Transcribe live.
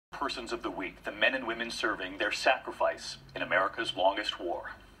Persons of the Week, the men and women serving their sacrifice in America's longest war.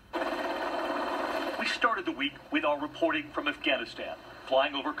 We started the week with our reporting from Afghanistan,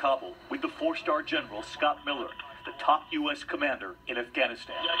 flying over Kabul with the four-star General Scott Miller, the top U.S. commander in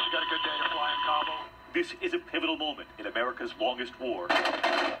Afghanistan. Yes, you got a good day to fly in Kabul. This is a pivotal moment in America's longest war,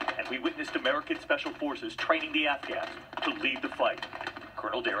 and we witnessed American Special Forces training the Afghans to lead the fight.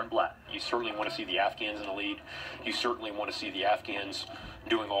 Colonel Darren Blatt. You certainly want to see the Afghans in the lead. You certainly want to see the Afghans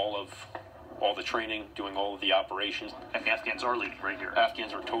doing all the training, doing all of the operations. And the Afghans are leading right here.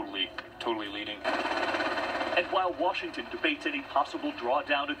 Afghans are totally leading. And while Washington debates any possible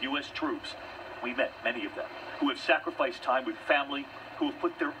drawdown of U.S. troops, we met many of them who have sacrificed time with family, who have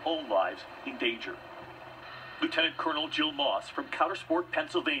put their own lives in danger. Lieutenant Colonel Jill Moss from Countersport,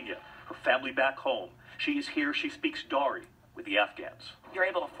 Pennsylvania, her family back home. She is here, she speaks Dari with the Afghans. You're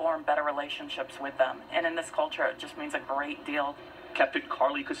able to form better relationships with them, and in this culture, it just means a great deal. Captain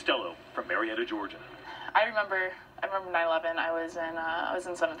Carly Costello from Marietta, Georgia. I remember 9/11. I was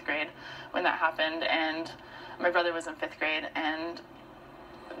in 7th grade when that happened, and my brother was in 5th grade. And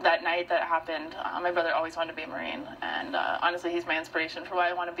that night that happened, my brother always wanted to be a Marine, and honestly, he's my inspiration for why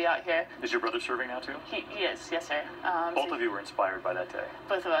I want to be out here. Is your brother serving now too? He is, yes, sir. Both of you were inspired by that day.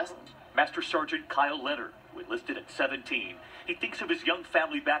 Both of us. Master Sergeant Kyle Leonard, who enlisted at 17, he thinks of his young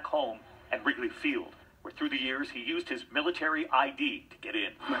family back home at Wrigley Field, where through the years he used his military ID to get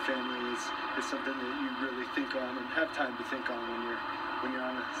in. My family is something that you really think on and have time to think on when you're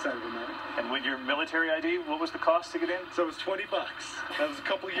on the side of the mountain. And with your military ID, what was the cost to get in? So it was $20. That was a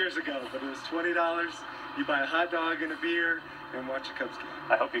couple years ago, but it was $20. You buy a hot dog and a beer and watch a Cubs game.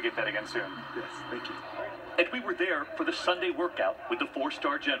 I hope you get that again soon. Yes, thank you. And we were there for the Sunday workout with the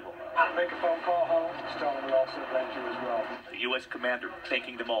four-star general. Make a phone call home. Just tell them we also thank you as well. The U.S. commander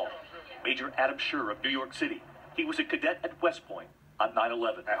thanking them all. Major Adam Scher of New York City. He was a cadet at West Point on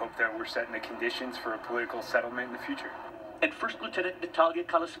 9/11. I hope that we're setting the conditions for a political settlement in the future. And First Lieutenant Natalia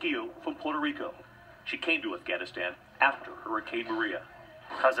Calasquillo from Puerto Rico. She came to Afghanistan after Hurricane Maria.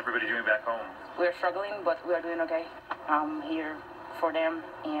 How's everybody doing back home? We're struggling, but we are doing okay. I'm here for them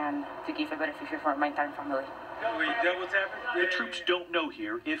and to give a better future for my entire family. The troops don't know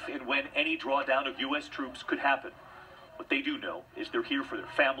here if and when any drawdown of U.S. troops could happen. What they do know is they're here for their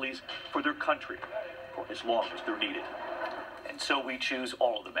families, for their country, for as long as they're needed. And so we choose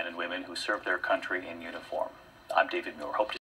all of the men and women who serve their country in uniform. I'm David Muir. Hope to